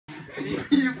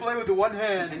You play with the one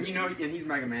hand. And you know, and he's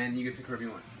Mega Man, you can pick whoever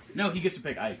you want. No, he gets to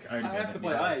pick Ike. I have to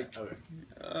play Ike. Okay.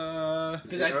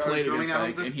 Because I played against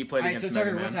Ike, and he played against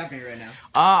Mega Man. What's happening right now?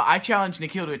 I challenged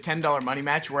Nikhil to a $10 money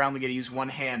match where I only get to use one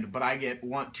hand, but I get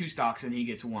 2 stocks and he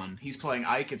gets 1. He's playing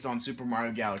Ike. It's on Super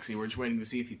Mario Galaxy. We're just waiting to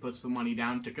see if he puts the money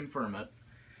down to confirm it.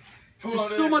 You're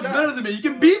so much better than me. You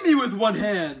can beat me with one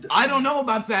hand. I don't know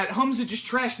about that. Humza just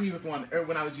trashed me with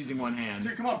when I was using one hand.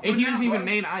 Dude, come on. And he doesn't even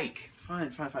main Ike.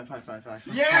 Fine.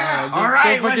 Yeah!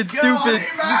 Alright, let's go. Stupid.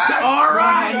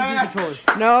 Alright!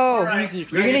 No! Right.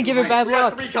 You're gonna give it bad We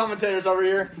got luck. 3 commentators over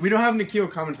here. We don't have Nikhil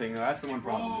commentating though. That's the one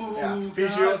problem. Oh, Yeah. God.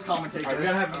 Bijou, let's commentate Alright, we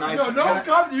this. gotta have nice.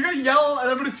 Come. You're gonna yell and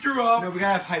I'm gonna screw up. No, we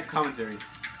gotta have hype commentary.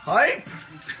 Hype!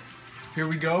 Here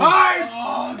we go. Hype!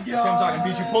 Oh, God. So I'm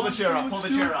talking. Bijou, pull the chair up. Pull the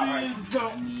chair up. Stupid. Let's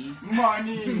go.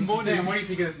 Money! Sam, what do you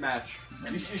think of this match?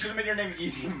 You should have made your name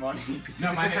Easy Money.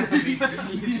 No, my name's gonna be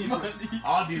Easy money.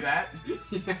 I'll do that. Oh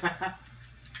my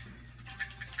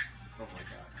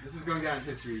god. This is going down in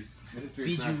history.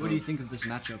 Bijou, what do you think of this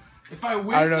matchup? If I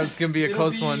win, I don't know, it's gonna be a it'll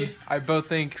close be one. I both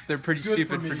think they're pretty good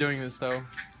stupid for for me. doing this, though.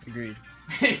 Agreed.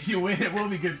 if you win, it will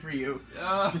be good for you.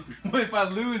 If I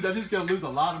lose, I'm just gonna lose a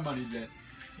lot of money then.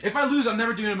 If I lose, I'm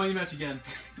never doing a money match again.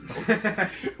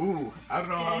 Ooh, I don't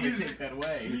know how to take that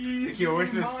away. Nikhil, we're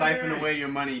just siphon away your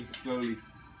money slowly.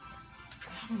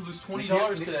 I'm gonna lose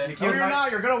 $20 today.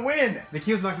 Nikhil's You're gonna win!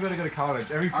 Nikhil's not gonna go to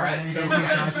college. Every Alright, Friday. so Do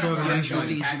you think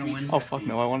he's gonna win? Oh fuck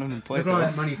no, I wanted him to play Look at all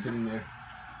that money sitting there.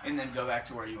 And then go back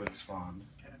to where you would have spawned.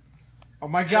 Oh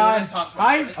my God.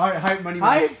 Hype! Alright, hype money.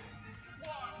 Hype!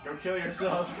 Go kill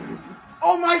yourself.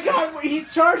 Oh my god,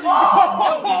 he's charging!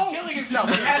 Oh, he's killing himself.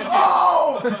 He has to.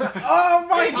 Oh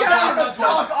my god!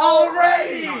 Stop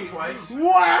already! Twice.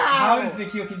 Wow! How does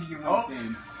Nikhil think you can win this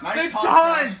game? Nice The talk,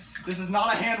 taunts! guys. This is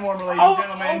not a hand warmer, ladies and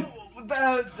gentlemen.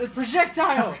 The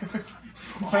projectile!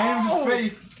 Play in his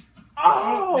face.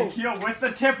 Nikhil with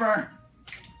the tipper.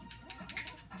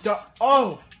 The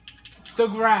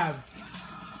grab.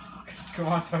 Come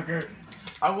on, Tucker.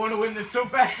 I want to win this so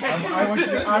bad. I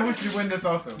want you to win this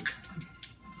also.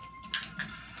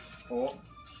 Oh.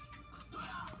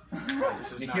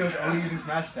 This is Nikhil's not only using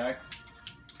smash attacks.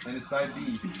 And his side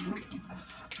B.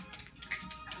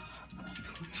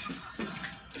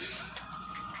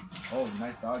 Oh,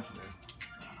 nice dodge there.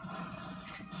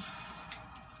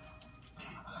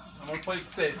 I'm gonna play it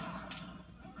safe.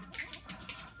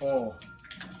 Oh.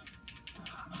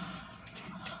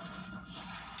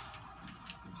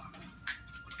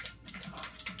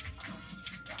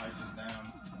 The hype is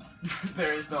down.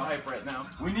 There is no hype right now.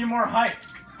 We need more hype.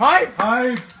 Hype!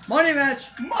 Hype! Money match!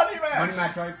 Money match! Money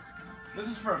match hype. This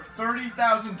is for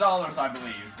 $30,000, I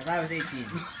believe. I thought it was 18.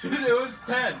 It was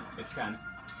 10. It's 10.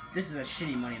 This is a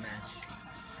shitty money match.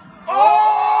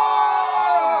 Oh!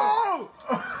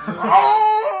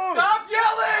 Oh! Stop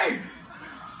yelling!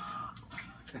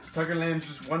 If Tucker lands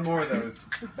just one more of those,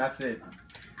 that's it.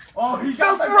 Oh, he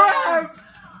got the grab!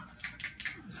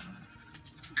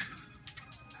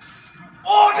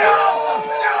 Oh no!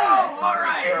 No!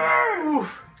 Alright!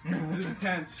 This is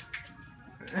tense.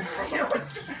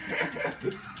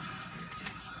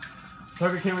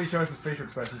 Tucker can't really show us his facial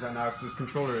expressions right now because his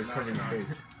controller is covering his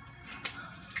face.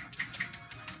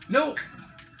 No!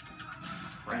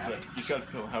 You gotta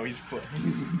feel how he's playing.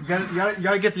 You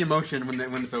gotta get the emotion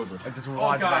when it's over. I just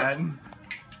watch that.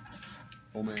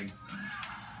 Oh man.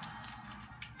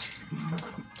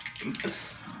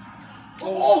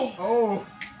 Oh! Oh!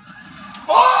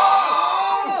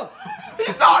 Oh!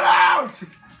 He's not out!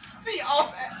 The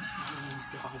up.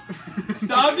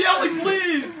 Stop yelling,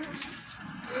 please!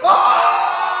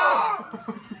 Oh!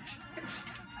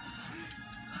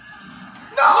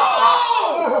 No!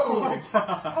 Oh my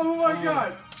god! Oh my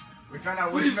god! We found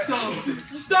out Please stop!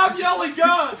 Stop yelling,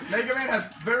 God! Mega Man has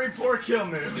very poor kill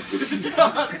moves.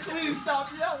 God, please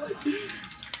stop yelling!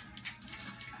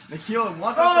 Nikhil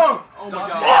wants Oh! us to Oh stop. my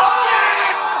god.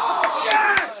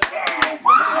 Yes!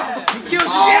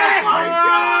 Yes! Yes!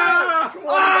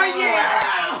 Oh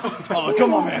yeah! Oh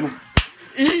come on, man!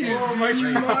 Eat! Oh my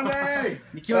money!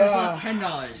 Nikhil just lost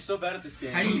 $10. So bad at this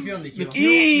game. How do you feel, Nikhil?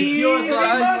 Easy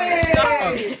money!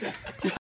 Stop.